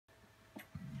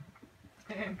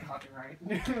And copyright.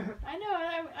 I know,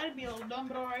 I'd be a little dumb,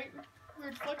 but alright.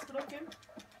 Weird flex, but okay.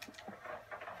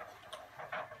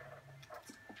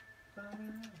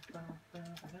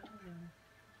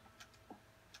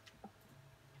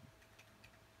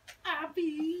 I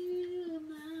feel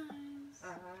nice. I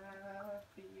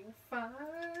feel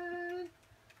fine.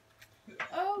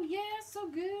 Oh yeah, so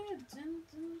good. So good,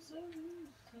 so good.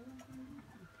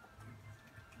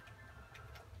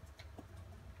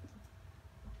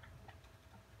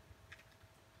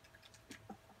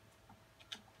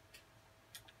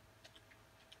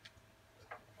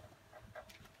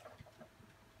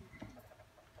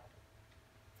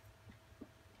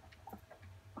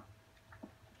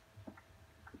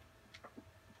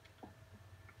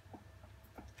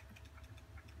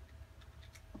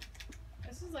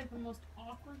 This is like the most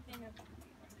awkward thing I've ever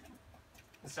made right now.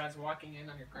 Besides walking in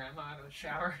on your grandma out of the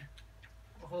shower.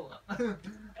 Hold up. I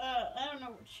don't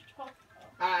know what you're talking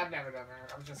about. I've never done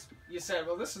that. I'm just. You said,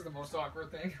 well, this is the most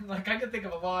awkward thing. Like, I could think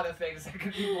of a lot of things that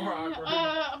could be more awkward.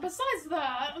 Besides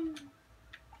that,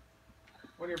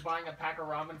 When you're buying a pack of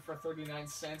ramen for 39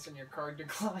 cents and your card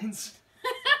declines.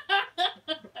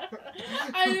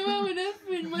 I don't have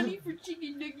enough money for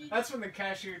chicken nuggets. That's when the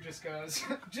cashier just goes,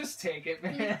 just take it,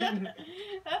 man.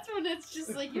 That's when it's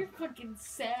just like, you're fucking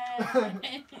sad.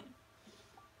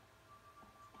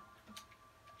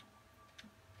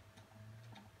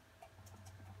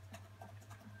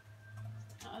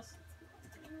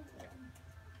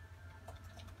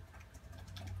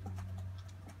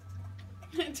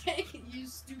 Take it, you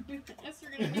stupid ass.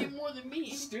 You're gonna need more than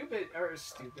me. Stupid.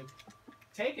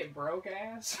 Take it, broke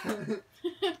ass.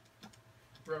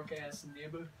 Broke ass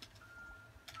nibber.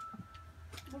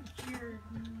 Look here.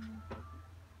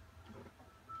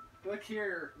 Look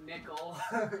here, nickel.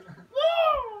 Woo!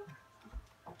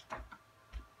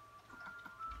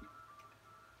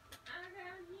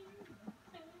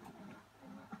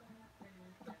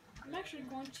 I'm actually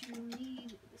going to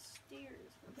need the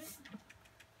stairs for a bit.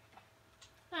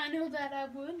 I know that I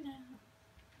would now.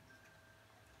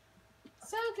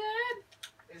 So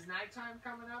good. Is nighttime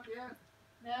coming up yet?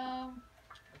 No.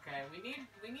 Okay, we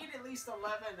need at least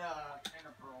 11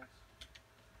 interpearls.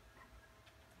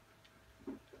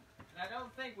 And I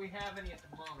don't think we have any at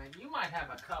the moment. You might have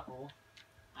a couple.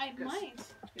 I might.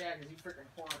 Yeah, because you freaking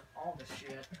hoard all the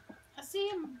shit. I see.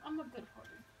 I'm a good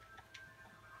hoarder.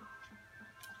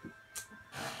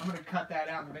 I'm gonna cut that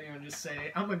out in the video and just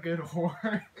say I'm a good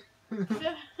whore.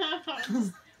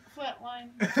 Flatline.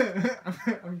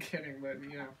 I'm kidding, but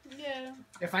you know. Yeah.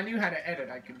 If I knew how to edit,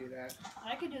 I could do that.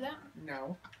 I could do that.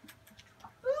 No.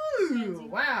 Ooh, Fancy.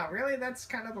 wow, really? That's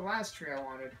kind of the last tree I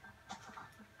wanted.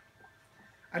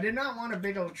 I did not want a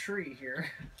big old tree here.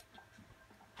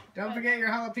 Don't forget your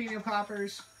jalapeno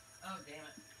poppers. Oh, damn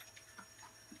it.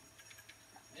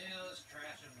 Maybe I'll just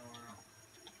trash them tomorrow.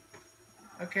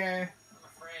 Okay. I'm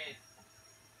afraid.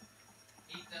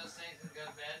 Eat those things and go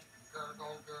to bed.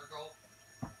 Gurgle, gurgle.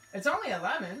 It's only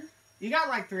 11. You got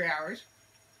like 3 hours.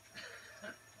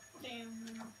 Damn.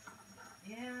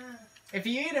 Yeah. If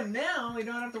you eat them now, you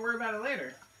don't have to worry about it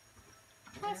later.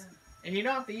 Yeah. And you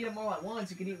don't have to eat them all at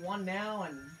once. You can eat one now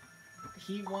and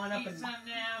heat one up. Eat And some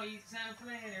now, eat some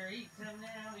later. Eat some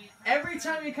now, eat some every later.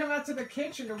 time you come out to the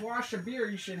kitchen to wash a beer,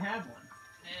 you should have one.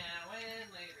 Now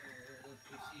and later.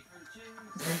 Juicy fruit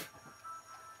juice.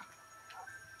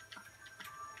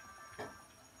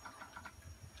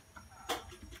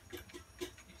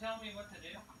 You tell me what to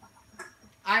do?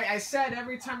 I said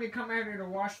every time you come out here to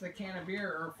wash the can of beer,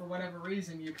 or for whatever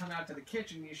reason you come out to the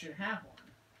kitchen, you should have one.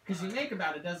 Because you make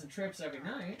about a dozen trips every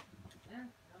night. Yeah.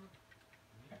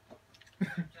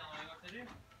 Tell me what to do.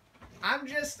 I'm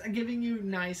just giving you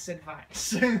nice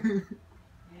advice. You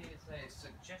say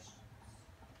suggestions.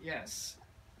 Yes.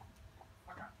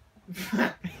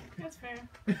 That's fair.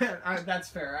 That's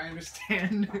fair, I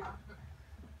understand. Mind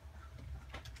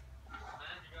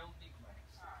your own big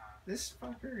ways. This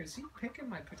fucker, is he picking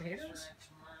my potatoes?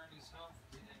 Yeah,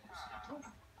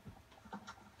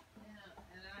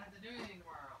 and I don't have to do anything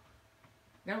tomorrow.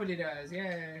 Nobody does,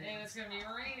 yay. And it's gonna be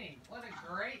raining. What a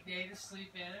great day to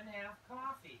sleep in and have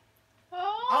coffee.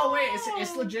 Oh wait,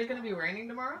 it's legit gonna be raining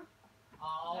tomorrow?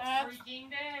 All That's freaking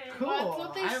day. Cool. That's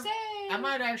what they say. I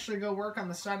might actually go work on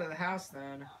the side of the house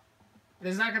then.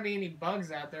 There's not gonna be any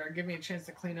bugs out there. Give me a chance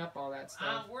to clean up all that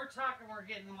stuff. We're talking we're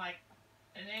getting like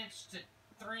 1 inch to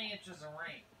 3 inches of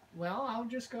rain. Well, I'll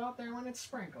just go out there when it's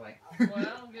sprinkly.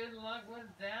 Well, good luck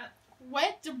with that.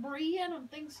 Wet debris? I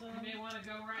don't think so. You may want to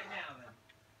go right now then.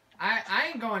 I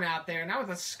ain't going out there, not with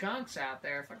the skunks out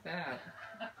there. Fuck that.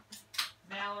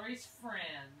 Mallory's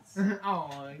friends.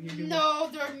 Oh, you do. No,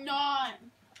 they're not.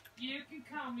 You can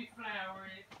call me Flower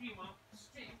if you want to.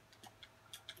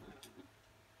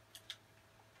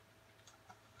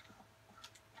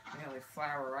 The only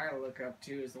flower I look up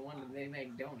to is the one that they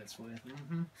make donuts with.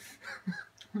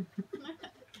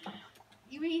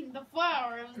 You mean the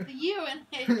flower of the U in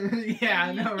it? Yeah,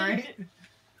 I know, right?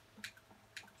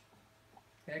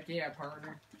 Heck yeah,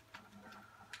 partner.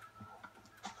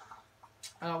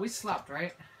 We slept,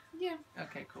 right? Yeah.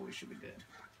 Okay, cool. We should be good.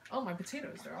 Oh, my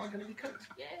potatoes. They're all going to be cooked.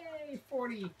 Yay!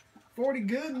 40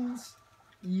 good ones.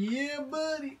 Yeah,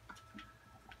 buddy.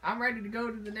 I'm ready to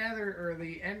go to the nether, or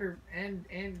the ender, and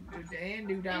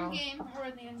do down. Endgame. We're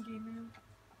in the endgame now.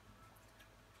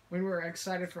 We were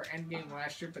excited for endgame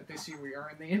last year, but this year we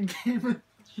are in the endgame.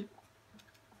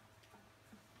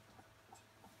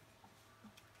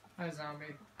 Hi,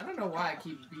 zombie. I don't know why I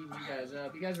keep beating you guys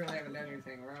up. You guys really haven't done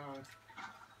anything wrong.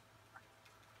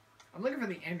 I'm looking for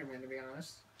the Enderman, to be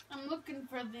honest. I'm looking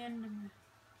for the Enderman.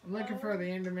 I'm looking for the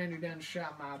Enderman who done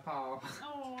shot my paw.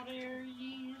 Oh, there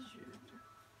he is.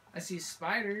 I see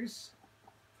spiders.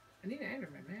 I need an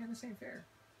Enderman, man. This ain't fair.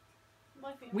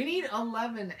 My family. We need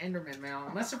 11 Endermen now,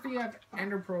 unless if you have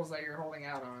Ender Pearls that you're holding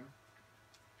out on.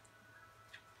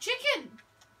 Chicken!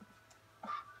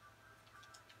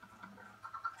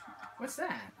 What's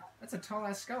that? That's a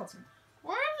tall-ass skeleton.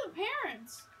 Where are the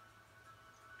parents?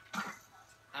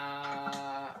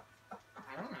 I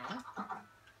don't know.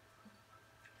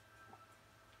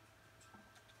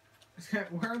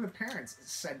 Where are the parents?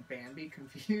 Said Bambi,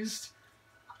 confused.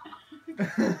 I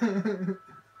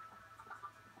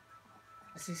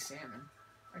see salmon.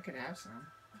 I could have some.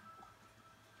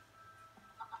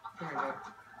 Here we go.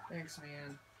 Thanks,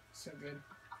 man. So good.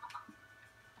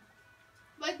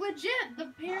 Like, legit, the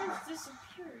parents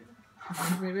disappeared.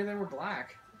 Maybe they were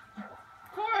black.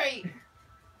 Corey!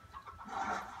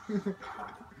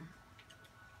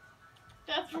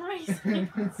 That's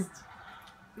racist.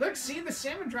 Look, see, the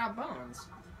salmon drop bones.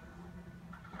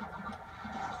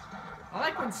 I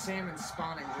like when salmon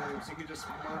spawn in groups. You could just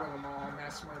murder them all,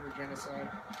 mass murder, genocide.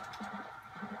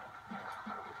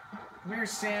 Come here,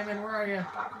 salmon. Where are you?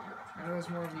 I know there's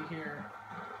more of you here.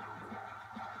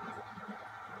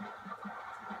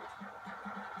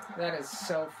 That is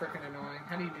so freaking annoying.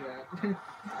 How do you do that?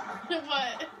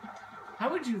 What? How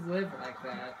would you live like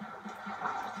that?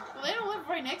 Well, they don't live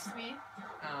right next to me.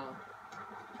 Oh.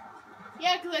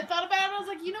 Yeah, because I thought about it. I was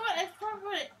like, you know what? I should probably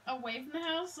put it away from the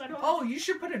house. So I don't. Oh, you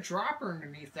should put a dropper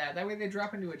underneath that. That way they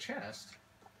drop into a chest.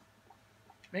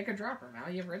 Make a dropper,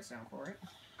 Mal. You have redstone for it.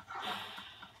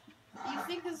 You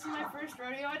think this is my first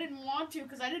rodeo? I didn't want to,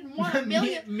 because I didn't want a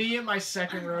million. me and my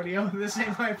second rodeo. This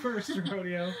ain't my first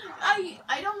rodeo.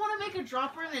 I don't want to make a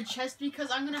dropper in the chest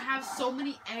because I'm gonna have so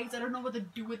many eggs. I don't know what to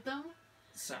do with them.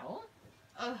 So?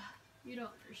 You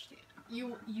don't understand.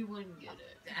 You wouldn't get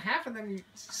it. Half of them you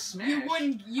smash.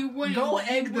 You wouldn't. Go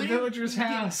egg the villager's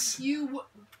house.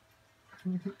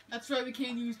 That's right. We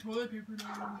can't use toilet paper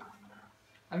now.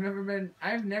 I've never been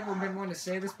one to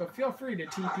say this, but feel free to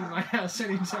TP my house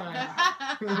anytime.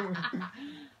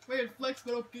 Weird flex,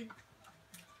 but okay.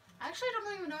 Actually, I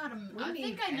don't even know how to. I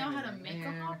think I know how to make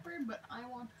a hopper, but I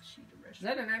want to see the rest. Is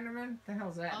that an Enderman? The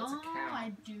hell's that? That's a cow.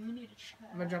 I do need a chest.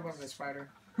 I'm gonna jump over the spider.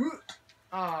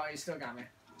 Oh, you still got me.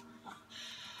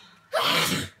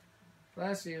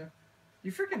 Bless you.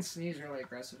 You freaking sneeze really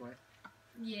aggressively.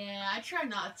 Yeah, I try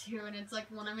not to, and it's like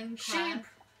when I'm in class. Sheep.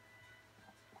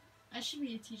 I should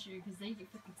be a teacher because they get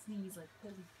freaking sneeze like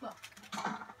holy fuck.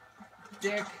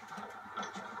 Dick.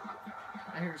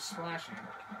 I hear splashing.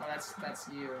 Oh, that's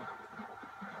you.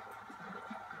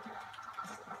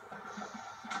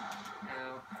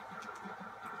 Ow.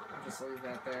 I'll just leave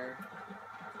that there.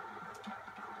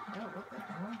 Oh, what the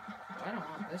hell? Oh, I don't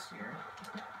want this here.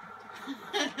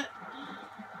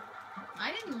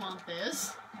 I didn't want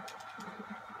this.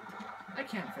 I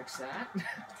can't fix that.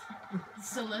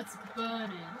 So let's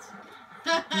burn it.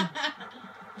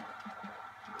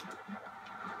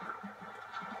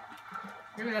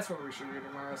 Maybe that's what we should do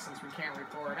tomorrow since we can't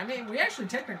record. I mean, we actually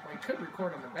technically could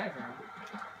record in the bedroom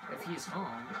if he's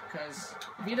home, because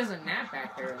if he doesn't nap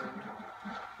back there, then...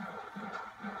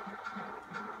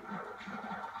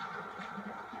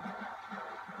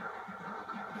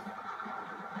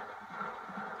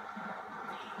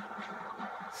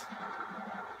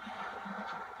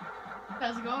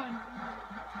 How's it going?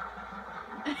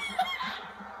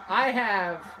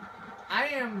 I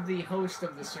am the host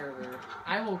of the server.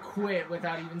 I will quit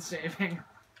without even saving.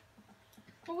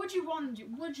 What would you want to do?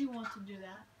 Would you want to do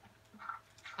that?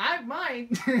 I might,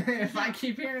 if I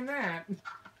keep hearing that.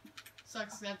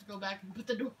 Sucks to have to go back and put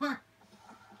the door.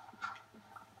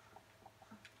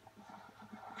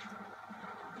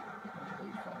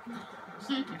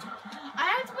 I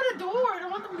have to put a door. I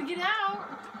don't want them to get out.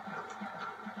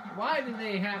 Why do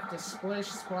they have to splish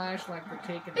splash like they're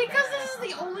taking a Because bath? this is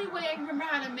the only way I can remember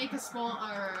how to make a small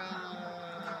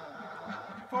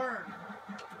farm.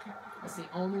 That's the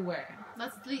only way.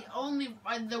 That's the only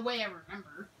the way I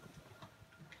remember.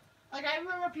 Like I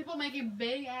remember people making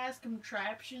big ass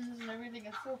contraptions and everything.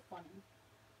 It's so funny.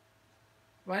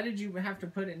 Why did you have to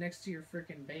put it next to your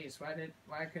freaking base? Why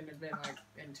couldn't it have been like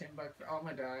in $10? Oh, I'm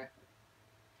gonna die.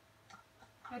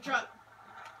 I tried.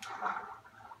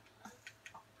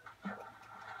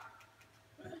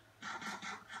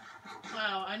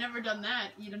 Wow, I never done that.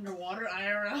 Eat underwater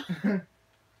IRL.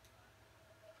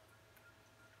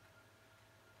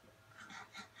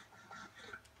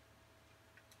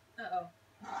 Uh-oh.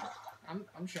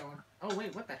 I'm showing. Oh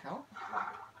wait, what the hell?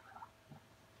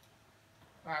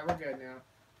 Alright, we're good now.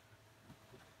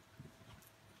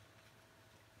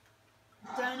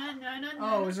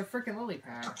 Oh, it was a freaking lily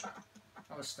pad.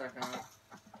 I was stuck on it.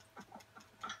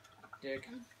 Dick.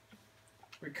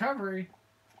 Recovery.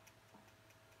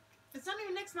 It's not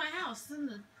even next to my house. It's in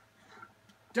the...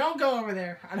 Don't go over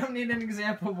there. I don't need an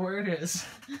example of where it is.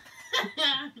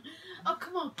 Oh,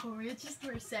 come on, Corey. It's just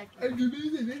for a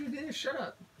second. Shut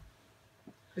up.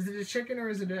 Is it a chicken or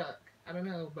is it a duck? I don't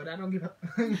know, but I don't give a...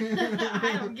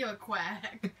 I don't give a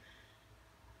quack.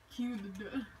 Cue the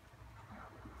duck.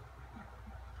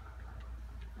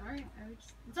 Alright,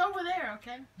 it's over there,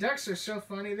 okay? Ducks are so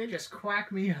funny, they just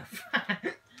quack me up.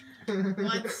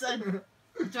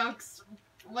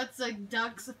 What's a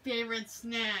duck's favorite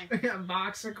snack? A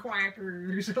box of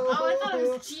quackers. Oh, I thought it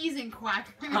was cheese and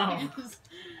quackers. Oh.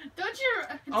 Don't you...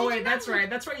 Oh wait, that's right.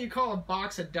 That's what you call a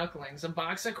box of ducklings. A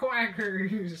box of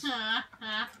quackers.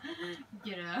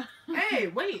 Get out. Hey,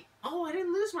 wait. Oh, I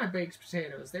didn't lose my baked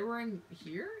potatoes. They were in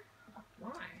here?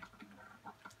 Why?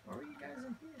 Why were you guys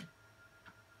in here?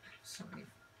 So many...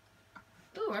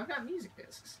 Ooh, I've got music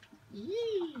discs.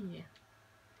 Yee!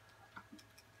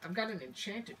 I've got an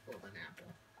enchanted golden apple.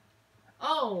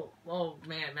 Oh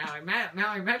man, Mallory,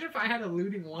 imagine if I had a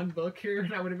looting one book here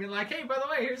and I would have been like, hey, by the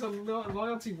way, here's a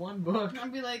loyalty one book.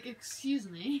 I'd be like, excuse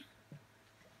me.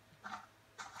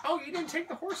 Oh, you didn't take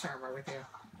the horse armor with you.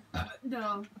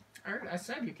 No. I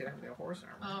said you could have the horse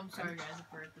armor. Oh, I'm sorry, guys. I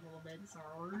burped a little bit.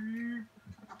 Sorry.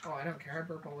 Oh, I don't care. I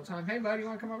burp all the time. Hey, bud, you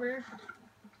want to come over here?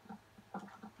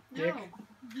 No. Dick.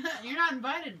 You're not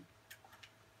invited.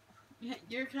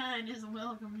 Your kind isn't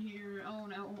welcome here. Oh,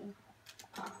 no.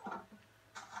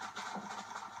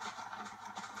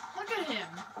 Look at him.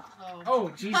 Oh. Oh,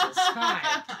 Jesus.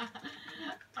 Hi.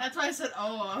 That's why I said,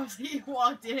 oh. He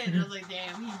walked in. I was like,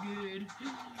 damn, he's good.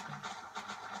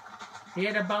 He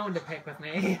had a bone to pick with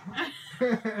me.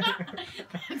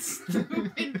 That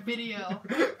stupid video.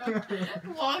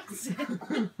 Walks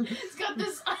in. He's got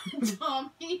this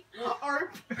Tommy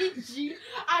RPG.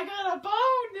 I got a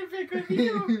bone to pick with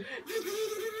you.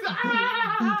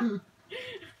 Ah!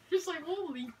 Just like,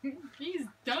 holy, he's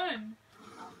done.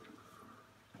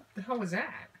 The hell was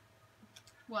that?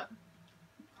 What?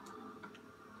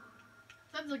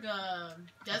 Sounds like a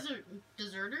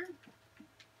deserter.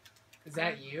 Is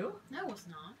that you? No, it's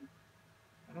not.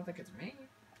 I don't think it's me.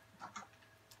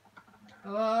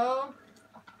 Hello?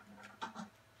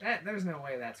 There's no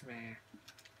way that's me.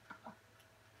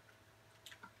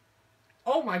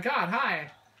 Oh my god,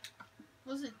 hi!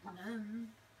 Was it?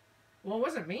 Well, it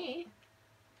wasn't me.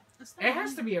 It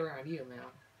has to be around you,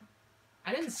 Mel.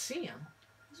 I didn't see him.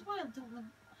 That's why I don't know.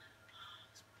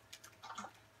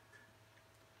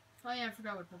 Oh yeah, I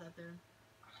forgot we put that there.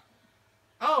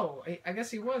 Oh, I guess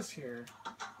he was here.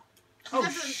 Oh,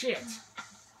 shit.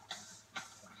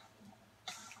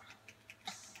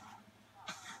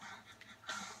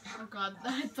 Oh god,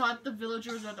 I thought the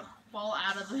villagers were about to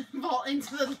fall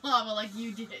into the lava like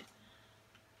you did.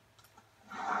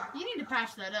 You need to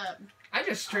patch that up. I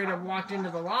just straight up walked into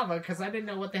the lava because I didn't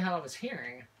know what the hell I was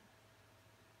hearing.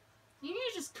 You need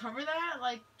to just cover that,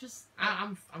 like, just...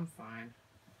 I'm fine.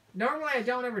 Normally I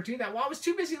don't ever do that. Well, I was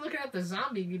too busy looking at the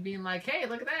zombie being like, hey,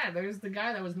 look at that. There's the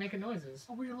guy that was making noises.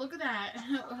 Oh, would you look at that?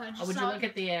 Oh, would you look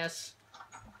at the ass?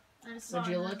 Would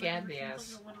you look at the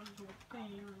ass? Oh, what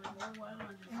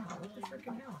the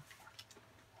freaking hell?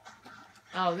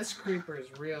 Oh, this creeper is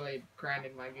really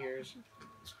grinding my gears.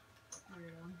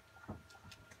 Weirdo.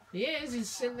 He is. He's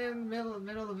sitting there in the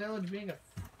middle of the village being a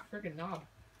freaking knob.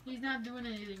 He's not doing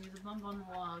anything. He's a bump on the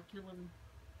wall. Kill him.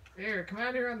 Here, come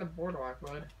out here on the boardwalk,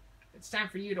 bud. It's time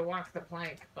for you to walk the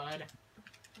plank, bud.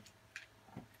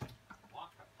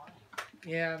 Walk the plank.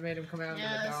 Yeah, I made him come out into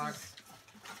the dock. Is...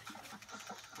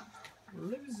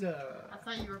 Loser. I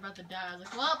thought you were about to die. I was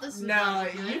like, well, this is No,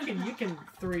 you can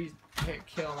 3-hit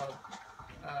kill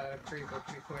creeper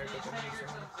pretty quick with the Fingers knees and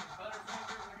on. some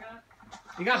butterfingers I got.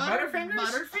 You got Butterfingers?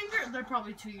 Butterfinger? They're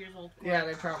probably 2 years old. Yeah,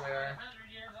 they probably are.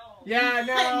 100 years old. Yeah,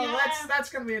 no, Yeah. that's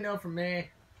gonna be a no from me.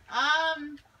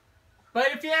 Um, But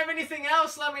if you have anything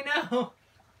else, let me know.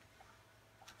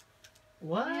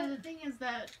 What? yeah, the thing is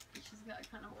that she's got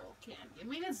kind of old candy. I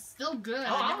mean, it's still good.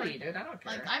 Oh, I I'll never- eat it. I don't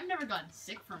care. Like, I've never gotten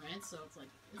sick from it, so it's like.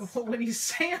 It's... When you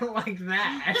say it like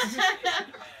that.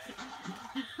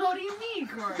 What do you mean,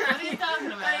 Corey? What are you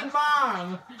talking Hey, about?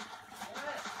 Mom.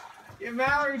 Yeah,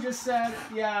 Mallory just said,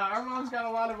 yeah, our mom's got a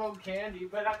lot of old candy,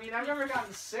 but I mean, I've never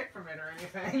gotten sick from it or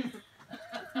anything.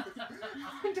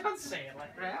 Don't say it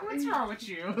like that. What's wrong with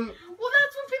you? Well,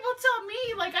 that's what people tell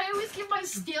me. Like, I always give my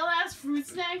stale-ass fruit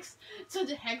snacks to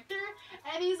Hector,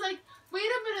 and he's like, wait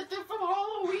a minute, they're from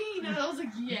Halloween. And I was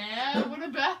like, yeah, what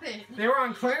about it? They were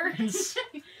on clearance.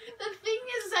 The thing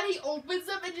is that he opens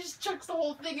them and just chucks the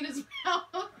whole thing in his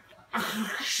mouth. And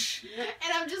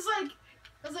I'm just like,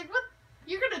 I was like, what?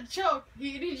 You're gonna choke.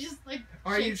 He just like.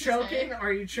 Are you shakes his choking? head.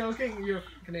 Are you choking? You're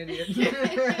an idiot. He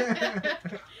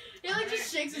like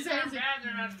just shakes his head. These He's aren't bad,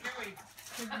 they're not chewy.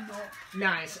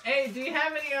 Nice. Hey, do you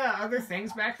have any other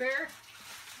things back there?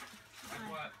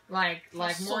 Like what?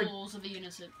 Like the more. souls of the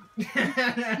innocent.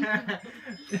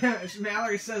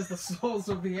 Mallory says the souls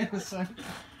of the innocent. The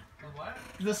what?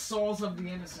 The souls of the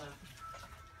innocent.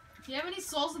 Do you have any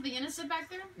souls of the innocent back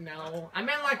there? No, I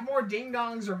meant like more ding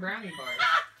dongs or brownie bars.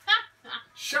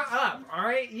 Shut up, all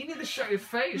right? You need to shut your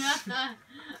face.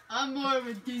 I'm more of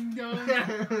a ding dong.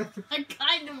 I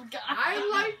kind of got.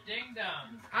 Ding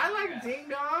dong. I like ding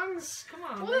dongs. Come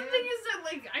on, Well, man. the thing is that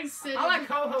like I said. I like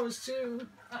ho hos too.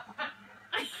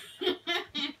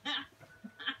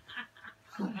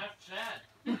 Enough chat.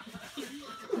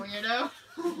 Weirdo.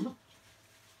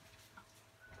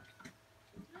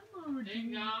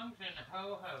 Ding dongs and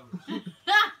ho hos.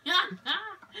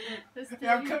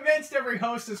 Yeah, I'm convinced every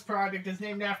hostess project is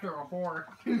named after a whore.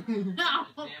 Damn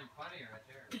funny right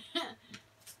there.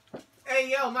 Hey,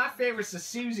 yo, my favorite's the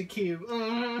Suzy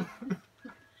Q.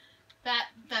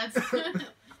 That's that's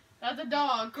a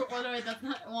dog. Oh no, wait, that's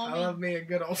not. Well, I love me a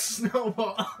good old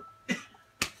snowball. Oh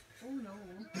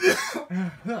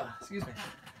no. Excuse me.